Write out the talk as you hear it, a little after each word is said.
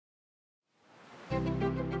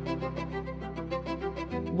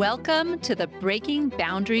Welcome to the Breaking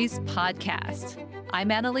Boundaries podcast.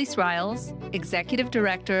 I'm Annelise Riles, Executive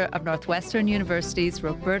Director of Northwestern University's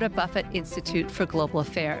Roberta Buffett Institute for Global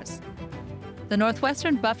Affairs. The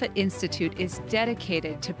Northwestern Buffett Institute is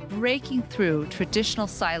dedicated to breaking through traditional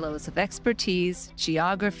silos of expertise,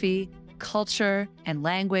 geography, culture, and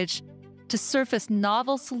language to surface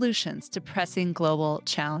novel solutions to pressing global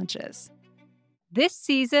challenges. This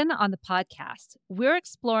season on the podcast, we're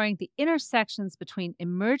exploring the intersections between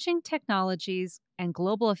emerging technologies and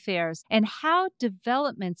global affairs and how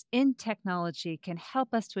developments in technology can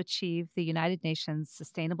help us to achieve the United Nations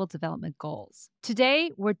Sustainable Development Goals.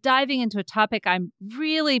 Today, we're diving into a topic I'm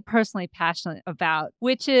really personally passionate about,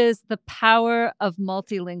 which is the power of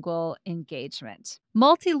multilingual engagement.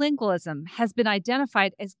 Multilingualism has been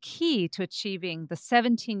identified as key to achieving the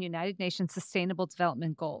 17 United Nations Sustainable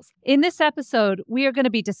Development Goals. In this episode, we are going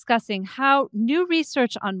to be discussing how new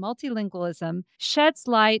research on multilingualism sheds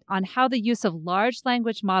light on how the use of large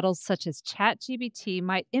language models such as ChatGPT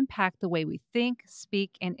might impact the way we think,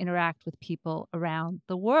 speak, and interact with people around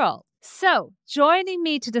the world. So, joining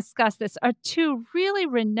me to discuss this are two really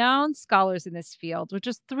renowned scholars in this field. We're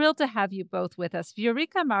just thrilled to have you both with us,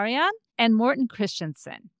 Viorica Marian and Morten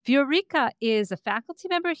Christiansen. Viorica is a faculty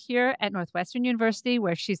member here at Northwestern University,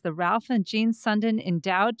 where she's the Ralph and Jean Sundin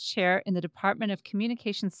Endowed Chair in the Department of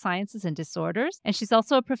Communication Sciences and Disorders, and she's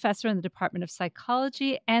also a professor in the Department of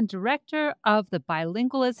Psychology and director of the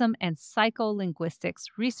Bilingualism and Psycholinguistics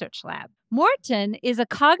Research Lab. Morten is a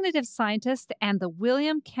cognitive scientist and the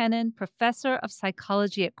William Kennan Professor of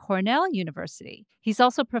Psychology at Cornell University. He's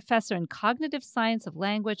also professor in cognitive science of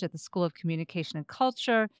language at the School of Communication and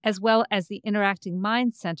Culture, as well as the Interacting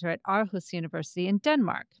Mind Center at Aarhus University in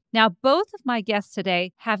Denmark. Now, both of my guests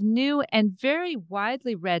today have new and very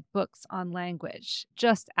widely read books on language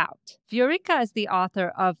just out. Viorica is the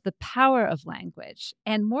author of The Power of Language,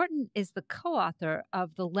 and Morten is the co-author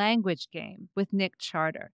of The Language Game with Nick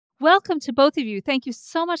Charter. Welcome to both of you. Thank you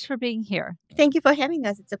so much for being here. Thank you for having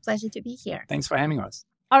us. It's a pleasure to be here. Thanks for having us.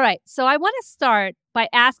 All right. So I want to start by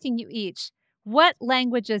asking you each what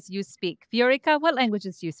languages you speak. Viorica, what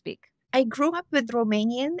languages do you speak? I grew up with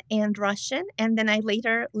Romanian and Russian, and then I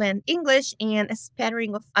later learned English and a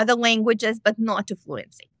spattering of other languages, but not to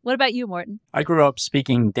fluency. What about you, Morten? I grew up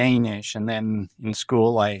speaking Danish, and then in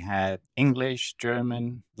school I had English,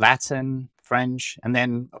 German, Latin, French, and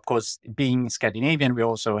then, of course, being Scandinavian, we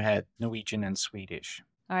also had Norwegian and Swedish.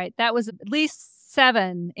 All right. That was at least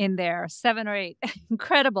 7 in there, 7 or 8.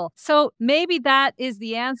 Incredible. So maybe that is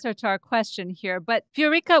the answer to our question here. But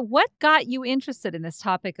Viorica, what got you interested in this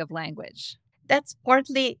topic of language? That's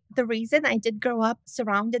partly the reason. I did grow up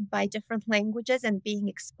surrounded by different languages and being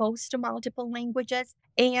exposed to multiple languages.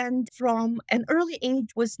 And from an early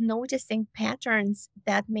age was noticing patterns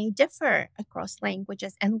that may differ across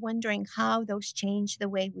languages and wondering how those change the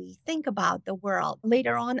way we think about the world.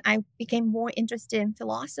 Later on, I became more interested in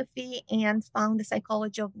philosophy and found the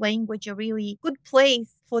psychology of language a really good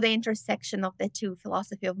place for the intersection of the two,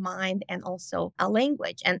 philosophy of mind and also a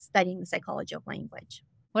language, and studying the psychology of language.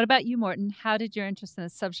 What about you, Morten? How did your interest in the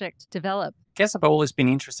subject develop? I guess I've always been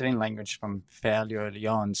interested in language from fairly early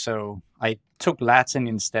on. So I took Latin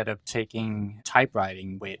instead of taking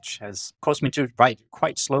typewriting, which has caused me to write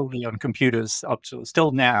quite slowly on computers up to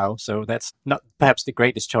still now. So that's not perhaps the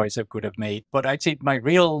greatest choice I could have made. But I'd say my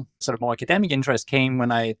real sort of more academic interest came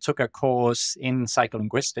when I took a course in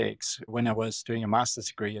psycholinguistics when I was doing a master's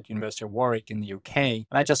degree at University of Warwick in the UK. And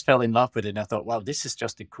I just fell in love with it. And I thought, wow, this is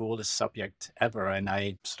just the coolest subject ever. And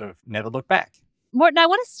I sort of never looked back. Morten, I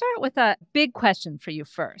want to start with a big question for you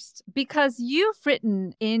first, because you've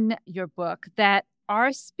written in your book that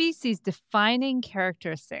our species' defining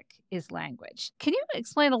characteristic is language. Can you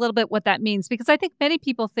explain a little bit what that means? Because I think many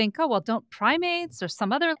people think, oh, well, don't primates or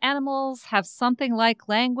some other animals have something like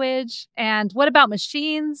language? And what about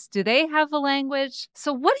machines? Do they have a language?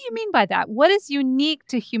 So what do you mean by that? What is unique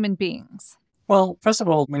to human beings? Well, first of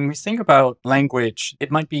all, when we think about language, it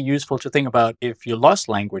might be useful to think about if you lost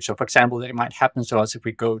language. So, for example, that it might happen to us if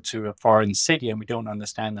we go to a foreign city and we don't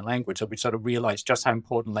understand the language. So we sort of realize just how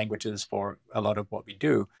important language is for a lot of what we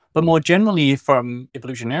do. But more generally, from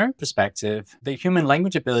evolutionary perspective, the human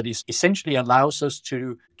language abilities essentially allows us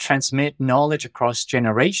to transmit knowledge across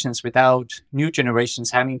generations without new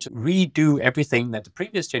generations having to redo everything that the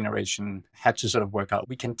previous generation had to sort of work out.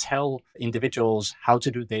 We can tell individuals how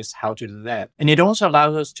to do this, how to do that. And it also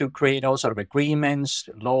allows us to create all sort of agreements,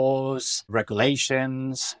 laws,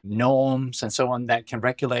 regulations, norms, and so on that can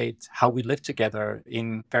regulate how we live together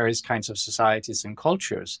in various kinds of societies and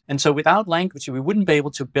cultures. And so without language, we wouldn't be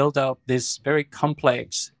able to build build up this very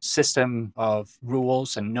complex system of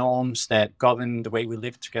rules and norms that govern the way we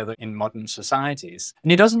live together in modern societies.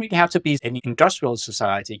 And it doesn't really have to be any industrial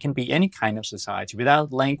society. It can be any kind of society.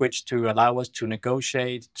 Without language to allow us to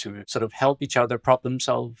negotiate, to sort of help each other problem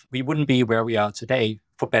solve, we wouldn't be where we are today,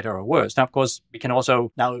 for better or worse. Now, of course, we can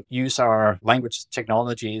also now use our language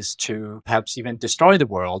technologies to perhaps even destroy the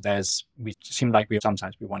world, as we seem like we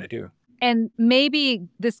sometimes want to do. And maybe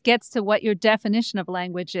this gets to what your definition of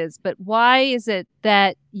language is, but why is it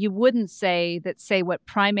that you wouldn't say what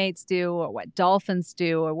primates do or what dolphins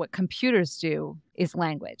do or what computers do is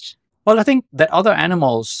language? Well, I think that other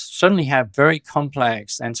animals certainly have very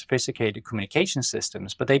complex and sophisticated communication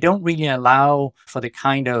systems, but they don't really allow for the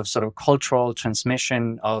kind of sort of cultural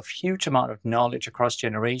transmission of huge amount of knowledge across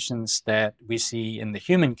generations that we see in the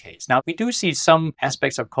human case. Now, we do see some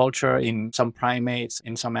aspects of culture in some primates,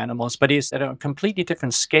 in some animals, but it's at a completely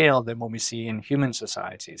different scale than what we see in human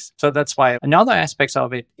societies. So that's why another aspect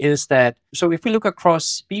of it is that, so if we look across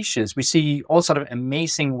species, we see all sort of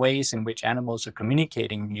amazing ways in which animals are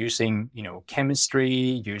communicating using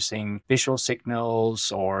chemistry, using visual signals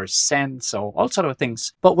or scents or all sort of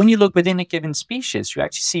things. But when you look within a given species, you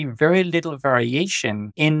actually see very little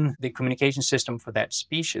variation in the communication system for that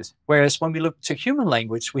species. Whereas when we look to human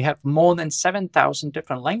language, we have more than 7,000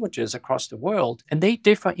 different languages across the world, and they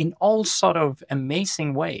differ in all sort of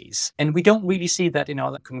amazing ways. And we don't really see that in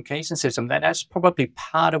other communication systems. That's probably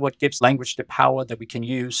part of what gives language the power that we can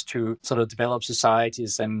use to sort of develop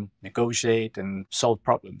societies and negotiate and solve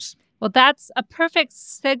problems. Well, that's a perfect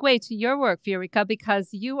segue to your work, Viorica, because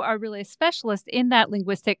you are really a specialist in that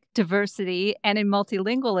linguistic diversity and in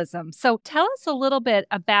multilingualism. So tell us a little bit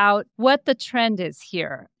about what the trend is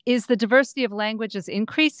here. Is the diversity of languages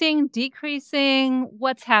increasing, decreasing?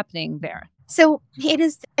 What's happening there? So it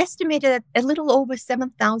is estimated that a little over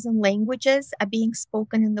 7,000 languages are being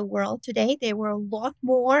spoken in the world today. There were a lot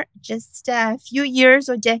more just a few years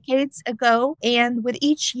or decades ago. And with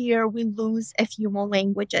each year, we lose a few more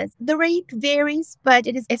languages. The rate varies, but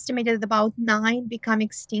it is estimated that about 9 become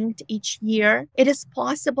extinct each year. It is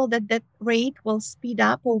possible that that rate will speed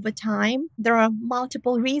up over time. There are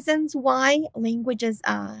multiple reasons why languages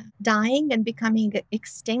are dying and becoming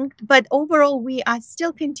extinct. But overall, we are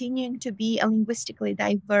still continuing to be a linguistically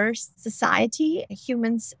diverse society.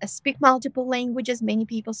 Humans speak multiple languages. Many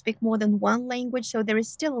people speak more than one language. So there is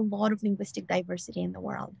still a lot of linguistic diversity in the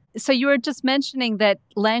world. So you were just mentioning that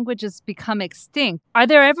languages become extinct. Are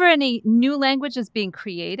there ever any new languages being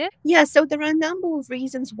created? Yeah, so there are a number of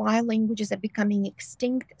reasons why languages are becoming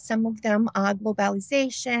extinct. Some of them are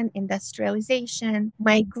globalization, industrialization,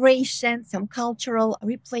 migration, some cultural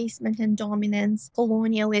replacement and dominance,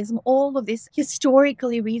 colonialism, all of these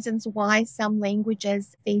historically reasons why some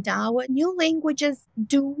languages fade out. New languages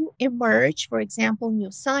do emerge. For example, new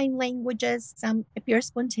sign languages. Some appear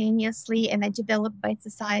spontaneously and are developed by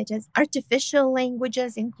societies. Artificial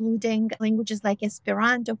languages, including languages like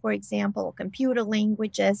Esperanto, for example, computer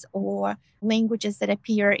languages, or languages that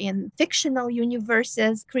appear in fictional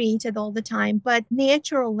universes created all the time. But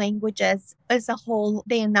natural languages as a whole,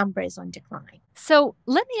 their number is on decline. So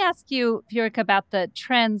let me ask you, Viorica, about the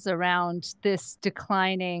trends around this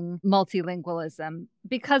declining multilingualism,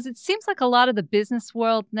 because it seems like a lot of the business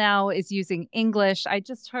world now is using English. I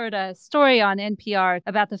just heard a story on NPR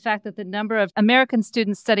about the fact that the number of American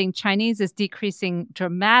students studying Chinese is decreasing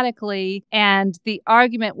dramatically. And the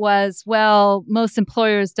argument was, well, most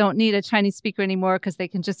employers don't need a Chinese speaker anymore because they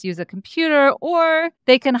can just use a computer, or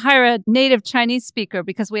they can hire a native Chinese speaker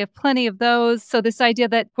because we have plenty of those. So this idea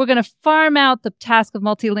that we're going to farm out the task of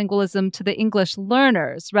multilingualism to the English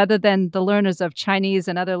learners rather than the learners of Chinese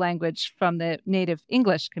and other language from the native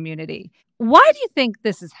English community. Why do you think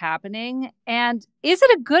this is happening? And is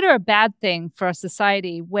it a good or a bad thing for a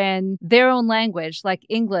society when their own language, like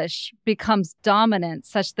English, becomes dominant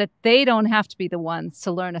such that they don't have to be the ones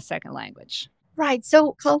to learn a second language? Right.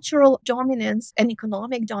 So cultural dominance and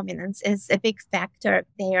economic dominance is a big factor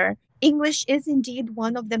there. English is indeed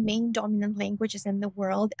one of the main dominant languages in the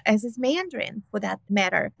world, as is Mandarin, for that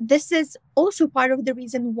matter. This is also part of the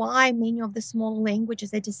reason why many of the small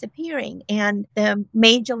languages are disappearing and the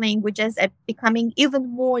major languages are becoming even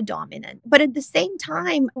more dominant. But at the same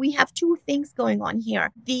time, we have two things going on here.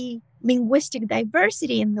 The linguistic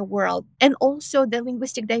diversity in the world and also the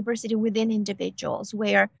linguistic diversity within individuals,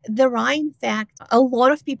 where there are, in fact, a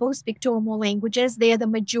lot of people who speak two or more languages. They are the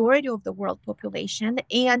majority of the world population,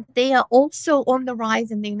 and they are also on the rise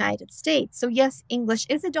in the United States. So yes, English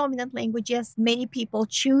is a dominant language. Yes, many people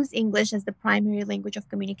choose English as the primary language of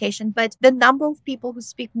communication, but the number of people who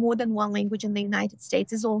speak more than one language in the United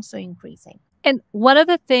States is also increasing. And one of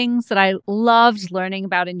the things that I loved learning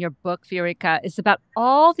about in your book, Viorica, is about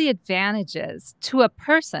all the advantages to a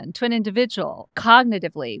person, to an individual,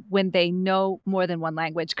 cognitively, when they know more than one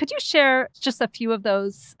language. Could you share just a few of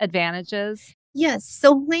those advantages? Yes,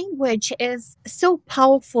 so language is so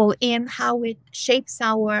powerful in how it shapes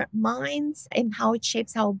our minds and how it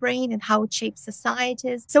shapes our brain and how it shapes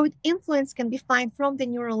societies. So its influence can be found from the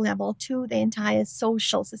neural level to the entire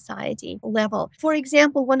social society level. For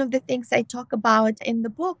example, one of the things I talk about in the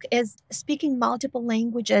book is speaking multiple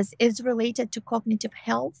languages is related to cognitive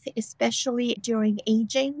health, especially during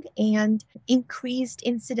aging and increased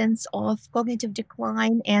incidence of cognitive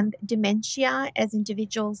decline and dementia as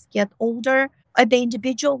individuals get older. At the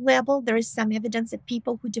individual level, there is some evidence that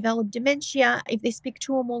people who develop dementia, if they speak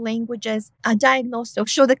 2 or more languages, are diagnosed or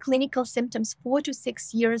show the clinical symptoms 4 to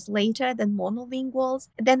 6 years later than monolinguals.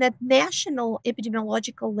 Then at national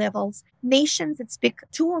epidemiological levels, nations that speak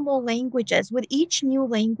 2 or more languages, with each new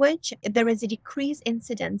language, there is a decreased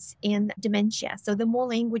incidence in dementia. So the more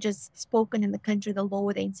languages spoken in the country, the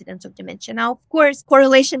lower the incidence of dementia. Now, of course,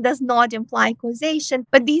 correlation does not imply causation,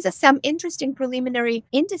 but these are some interesting preliminary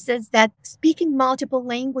indices that speaking multiple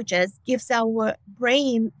languages gives our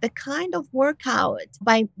brain the kind of workout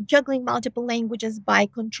by juggling multiple languages, by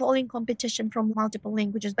controlling competition from multiple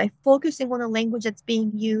languages, by focusing on a language that's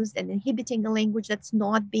being used and inhibiting a language that's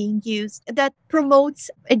not being used, that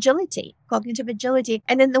promotes agility, cognitive agility.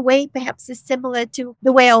 And in the way perhaps is similar to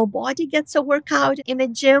the way our body gets a workout in a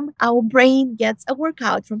gym, our brain gets a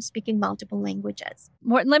workout from speaking multiple languages.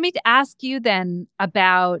 Morten, let me ask you then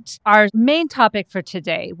about our main topic for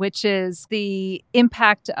today, which is the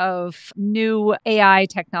impact of new AI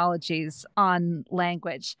technologies on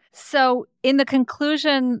language. So in the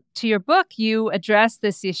conclusion to your book, you address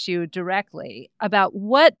this issue directly about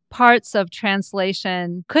what parts of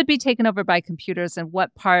translation could be taken over by computers and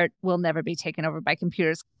what part will never be taken over by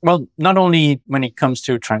computers. Well, not only when it comes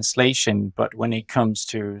to translation, but when it comes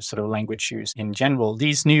to sort of language use in general,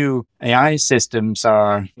 these new AI systems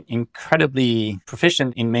are incredibly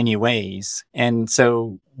proficient in many ways. And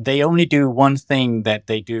so they only do one thing that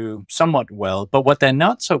they do somewhat well, but what they're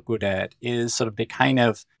not so good at is sort of the kind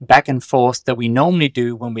of back and forth that we normally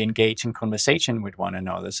do when we engage in conversation with one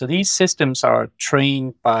another. So these systems are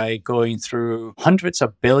trained by going through hundreds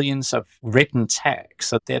of billions of written text.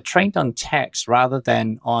 So they're trained on text rather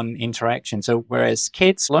than on interaction. So whereas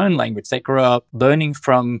kids learn language, they grow up learning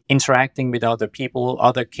from interacting with other people,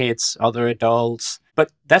 other kids, other adults.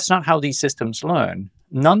 But that's not how these systems learn.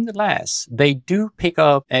 Nonetheless, they do pick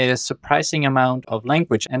up a surprising amount of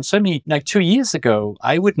language. And certainly, like 2 years ago,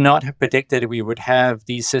 I would not have predicted we would have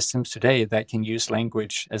these systems today that can use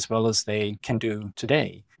language as well as they can do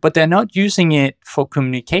today. But they're not using it for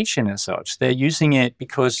communication as such. They're using it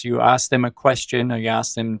because you ask them a question or you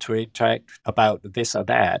ask them to interact about this or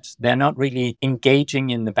that. They're not really engaging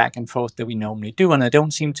in the back and forth that we normally do. And they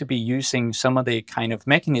don't seem to be using some of the kind of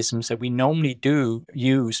mechanisms that we normally do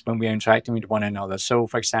use when we're interacting with one another. So,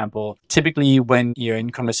 for example, typically when you're in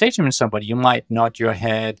conversation with somebody, you might nod your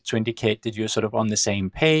head to indicate that you're sort of on the same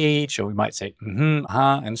page, or we might say,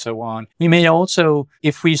 and so on. We may also,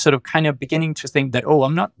 if we sort of kind of beginning to think that, oh,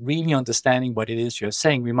 I'm not really understanding what it is you're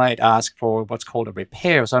saying, we might ask for what's called a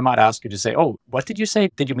repair. So I might ask you to say, oh, what did you say?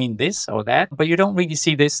 Did you mean this or that? But you don't really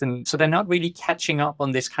see this. And so they're not really catching up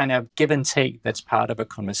on this kind of give and take that's part of a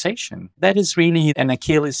conversation. That is really an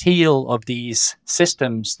Achilles heel of these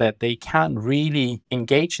systems, that they can't really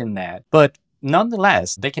engage in that. But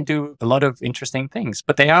nonetheless, they can do a lot of interesting things,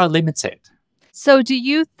 but they are limited. So do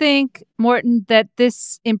you think, Morten, that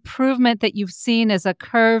this improvement that you've seen is a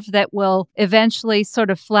curve that will eventually sort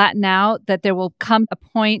of flatten out, that there will come a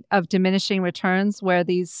point of diminishing returns where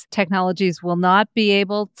these technologies will not be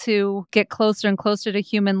able to get closer and closer to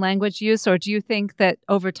human language use? Or do you think that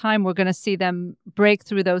over time we're going to see them break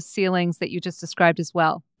through those ceilings that you just described as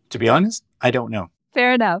well? To be honest, I don't know.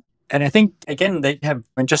 Fair enough. And I think, again, they have,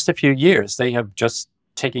 in just a few years, they have just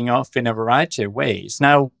taking off in a variety of ways.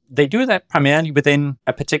 Now, they do that primarily within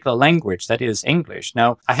a particular language, that is English.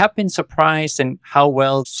 Now, I have been surprised in how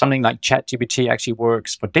well something like ChatGPT actually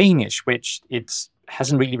works for Danish, which it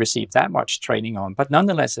hasn't really received that much training on, but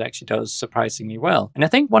nonetheless, it actually does surprisingly well. And I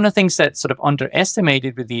think one of the things that's sort of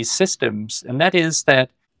underestimated with these systems, and that is that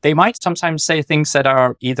they might sometimes say things that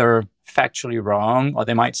are either factually wrong, or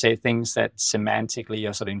they might say things that semantically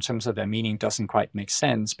or sort of in terms of their meaning doesn't quite make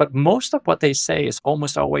sense. But most of what they say is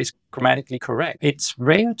almost always grammatically correct. It's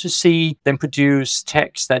rare to see them produce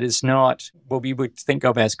text that is not what we would think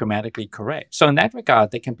of as grammatically correct. So in that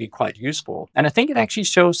regard, they can be quite useful. And I think it actually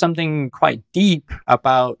shows something quite deep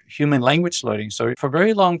about human language learning. So for a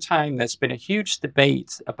very long time, there's been a huge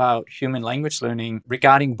debate about human language learning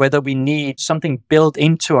regarding whether we need something built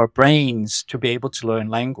into our brains to be able to learn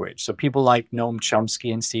language. So people like Noam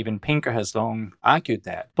Chomsky and Steven Pinker has long argued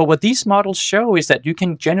that. But what these models show is that you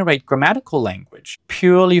can generate grammatical language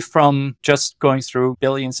purely from just going through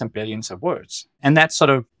billions and billions of words. And that's sort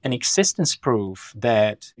of an existence proof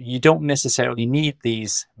that you don't necessarily need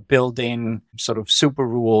these built-in sort of super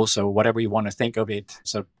rules or whatever you want to think of it,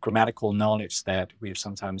 sort of grammatical knowledge that we've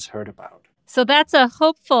sometimes heard about. So that's a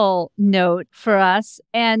hopeful note for us.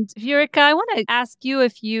 And Viorica, I want to ask you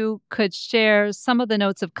if you could share some of the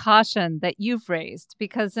notes of caution that you've raised,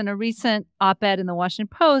 because in a recent op-ed in the Washington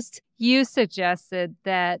Post, you suggested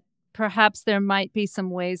that perhaps there might be some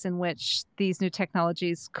ways in which these new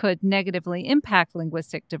technologies could negatively impact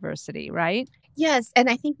linguistic diversity, right? Yes, and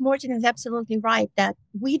I think Morten is absolutely right that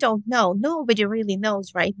we don't know. Nobody really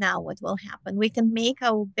knows right now what will happen. We can make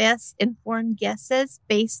our best informed guesses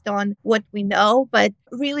based on what we know, but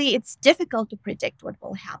really it's difficult to predict what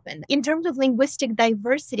will happen. In terms of linguistic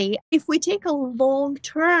diversity, if we take a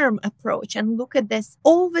long-term approach and look at this,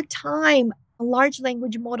 over time, large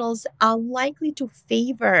language models are likely to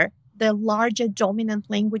favor the larger dominant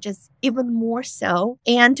languages even more so,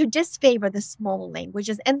 and to disfavor the smaller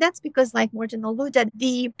languages. And that's because, like Morten alluded,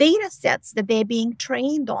 the data sets that they're being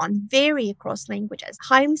trained on vary across languages.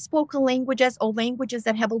 Highly spoken languages or languages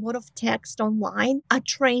that have a lot of text online are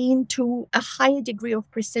trained to a higher degree of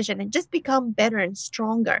precision and just become better and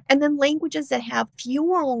stronger. And then languages that have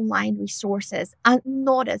fewer online resources are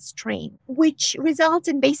not as trained, which results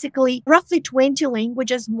in basically roughly 20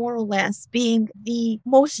 languages, more or less, being the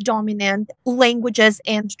most dominant languages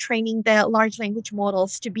and training the large language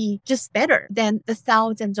models to be just better than the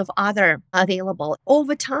thousands of other available.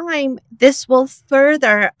 Over time, this will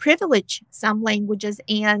further privilege some languages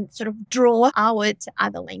and sort of draw out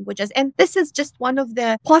other languages. And this is just one of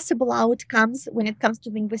the possible outcomes when it comes to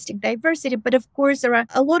linguistic diversity. But of course, there are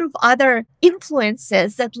a lot of other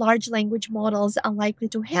influences that large language models are likely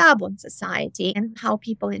to have on society and how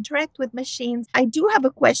people interact with machines. I do have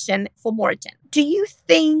a question for Morten. Do you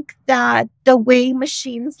think that the way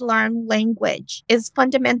machines learn language is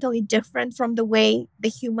fundamentally different from the way the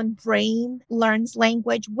human brain learns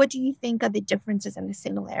language? What do you think are the differences and the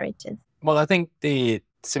similarities? Well, I think the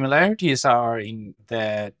similarities are in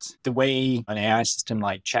that the way an AI system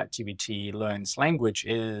like ChatGPT learns language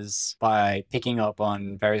is by picking up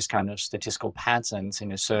on various kind of statistical patterns in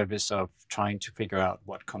the service of trying to figure out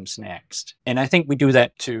what comes next. And I think we do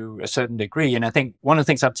that to a certain degree. And I think one of the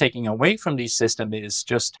things I'm taking away from these systems is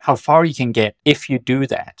just how far you can get if you do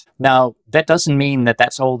that. Now, that doesn't mean that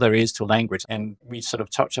that's all there is to language. And we sort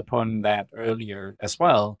of touched upon that earlier as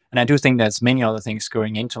well. And I do think there's many other things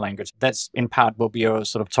going into language. That's in part what we are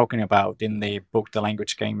sort of talking about in the book, The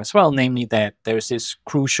Language Game as well, namely that there's this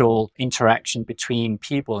crucial interaction between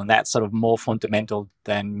people, and that's sort of more fundamental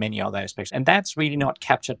than many other aspects. And that's really not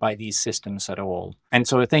captured by these systems at all. And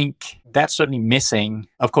so I think that's certainly missing.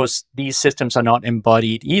 Of course, these systems are not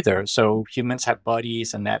embodied either. So humans have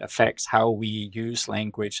bodies, and that affects how we use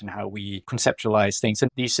language and how we conceptualize things.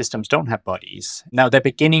 And these systems don't have bodies. Now they're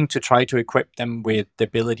beginning to try to equip them with the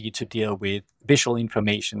ability to deal with visual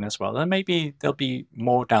information as well. And maybe there'll be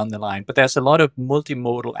more down the line. But there's a lot of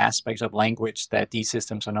multimodal aspects of language that these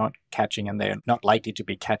systems are not catching, and they're not likely to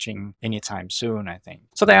be catching anytime soon, I think.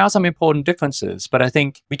 So there are some important differences, but I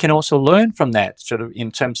think we can also learn from that sort of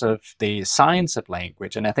in terms of the science of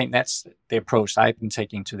language. And I think that's the approach I've been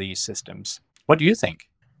taking to these systems. What do you think?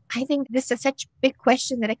 I think this is such big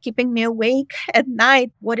questions that are keeping me awake at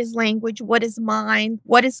night. What is language? What is mind?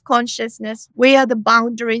 What is consciousness? Where are the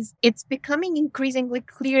boundaries? It's becoming increasingly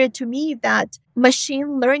clear to me that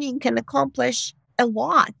machine learning can accomplish a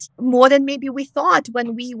lot more than maybe we thought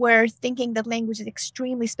when we were thinking that language is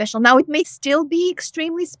extremely special. Now, it may still be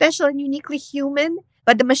extremely special and uniquely human,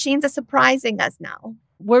 but the machines are surprising us now.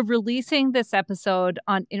 We're releasing this episode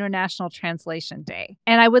on International Translation Day,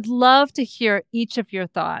 and I would love to hear each of your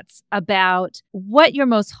thoughts about what you're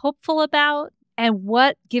most hopeful about and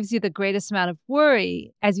what gives you the greatest amount of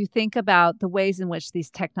worry as you think about the ways in which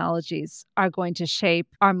these technologies are going to shape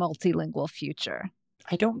our multilingual future.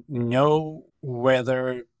 I don't know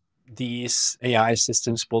whether these AI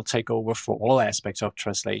systems will take over for all aspects of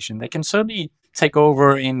translation. They can certainly take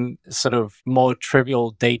over in sort of more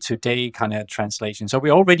trivial day-to-day kind of translation. So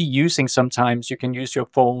we're already using, sometimes you can use your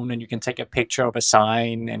phone and you can take a picture of a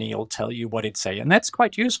sign and it'll tell you what it says. And that's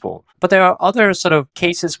quite useful. But there are other sort of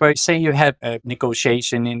cases where, say, you have a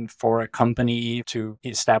negotiation for a company to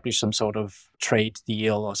establish some sort of trade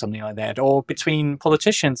deal or something like that, or between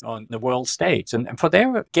politicians on the world stage. And for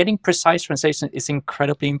there, getting precise translation is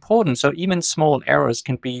incredibly important. So even small errors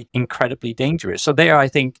can be incredibly dangerous. So there, I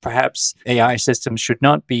think perhaps AI systems should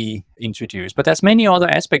not be introduced. But there's many other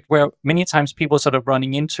aspects where many times people sort of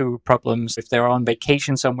running into problems. If they're on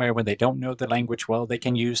vacation somewhere where they don't know the language well, they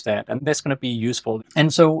can use that. And that's going to be useful.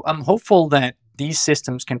 And so I'm hopeful that these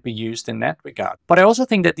systems can be used in that regard. But I also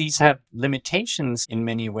think that these have limitations in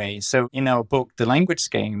many ways. So in our book, The Language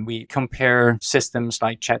Game, we compare systems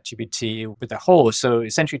like ChatGPT with a horse. So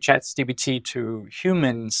essentially ChatGPT to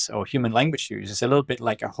humans or human language use is a little bit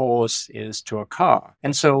like a horse is to a car.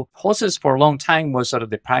 And so horses for a long time was sort of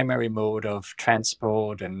the primary mode of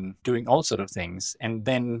transport and doing all sort of things. And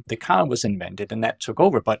then the car was invented and that took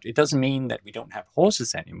over. But it doesn't mean that we don't have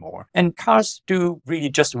horses anymore. And cars do really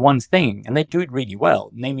just one thing, and they do it really well,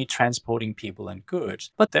 namely transporting people and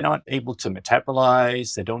goods. But they're not able to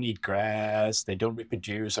metabolize, they don't eat grass, they don't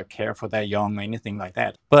reproduce or care for their young or anything like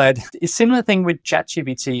that. But a similar thing with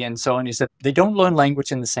ChatGPT and so on is that they don't learn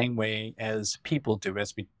language in the same way as people do,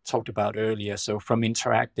 as we talked about earlier. So from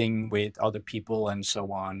interacting with other people and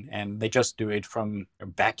so on, and they just do it from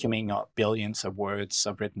vacuuming up billions of words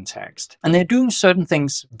of written text. And they're doing certain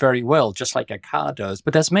things very well, just like a car does.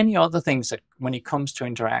 But there's many other things that when it comes to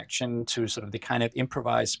interaction, to sort of the kind of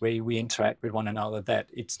improvised way we interact with one another, that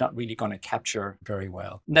it's not really going to capture very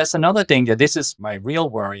well. There's another danger. This is my real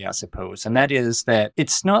worry, I suppose. And that is that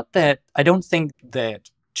it's not that I don't think that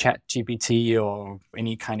ChatGPT or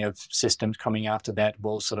any kind of systems coming after that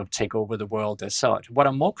will sort of take over the world as such. What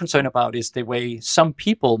I'm more concerned about is the way some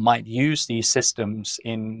people might use these systems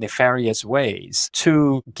in nefarious ways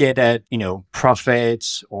to get at,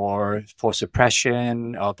 profits or for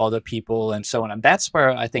suppression of other people and so on. And that's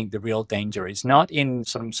where I think the real danger is, not in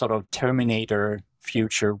some sort of Terminator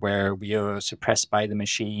future where we are suppressed by the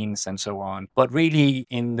machines and so on, but really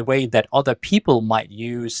in the way that other people might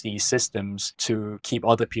use these systems to keep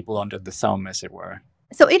other people under the thumb, as it were.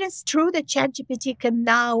 So it is true that ChatGPT can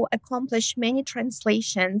now accomplish many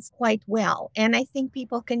translations quite well. And I think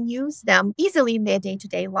people can use them easily in their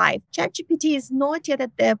day-to-day life. ChatGPT is not yet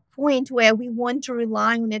at the point where we want to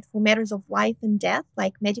rely on it for matters of life and death,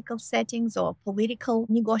 like medical settings or political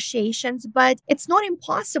negotiations. But it's not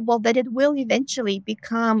impossible that it will eventually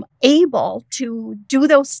become able to do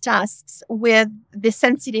those tasks with the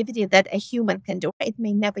sensitivity that a human can do. It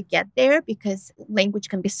may never get there because language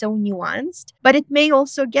can be so nuanced, but it may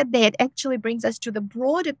also get there. It actually brings us to the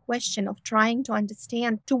broader question of trying to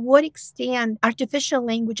understand to what extent artificial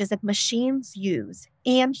languages that machines use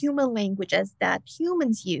and human languages that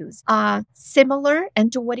humans use are similar,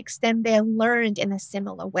 and to what extent they're learned in a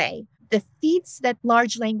similar way. The feats that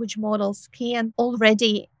large language models can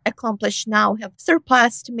already accomplish now have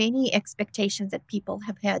surpassed many expectations that people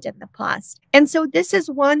have had in the past. And so this is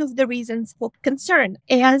one of the reasons for concern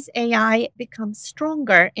as AI becomes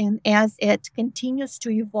stronger and as it continues to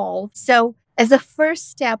evolve. So as a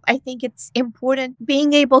first step, I think it's important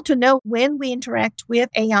being able to know when we interact with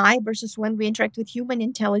AI versus when we interact with human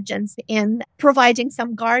intelligence, and providing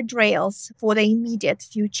some guardrails for the immediate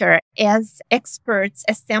future as experts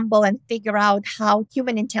assemble and figure out how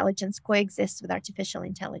human intelligence coexists with artificial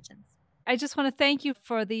intelligence. I just want to thank you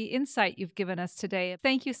for the insight you've given us today.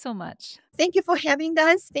 Thank you so much. Thank you for having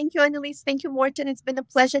us. Thank you, Annelise. Thank you, Morten. It's been a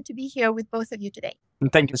pleasure to be here with both of you today.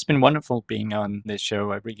 And thank you. It's been wonderful being on this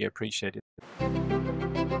show. I really appreciate it.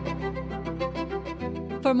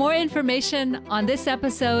 For more information on this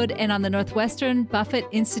episode and on the Northwestern Buffett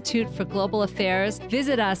Institute for Global Affairs,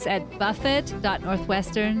 visit us at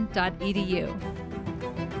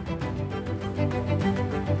buffett.northwestern.edu.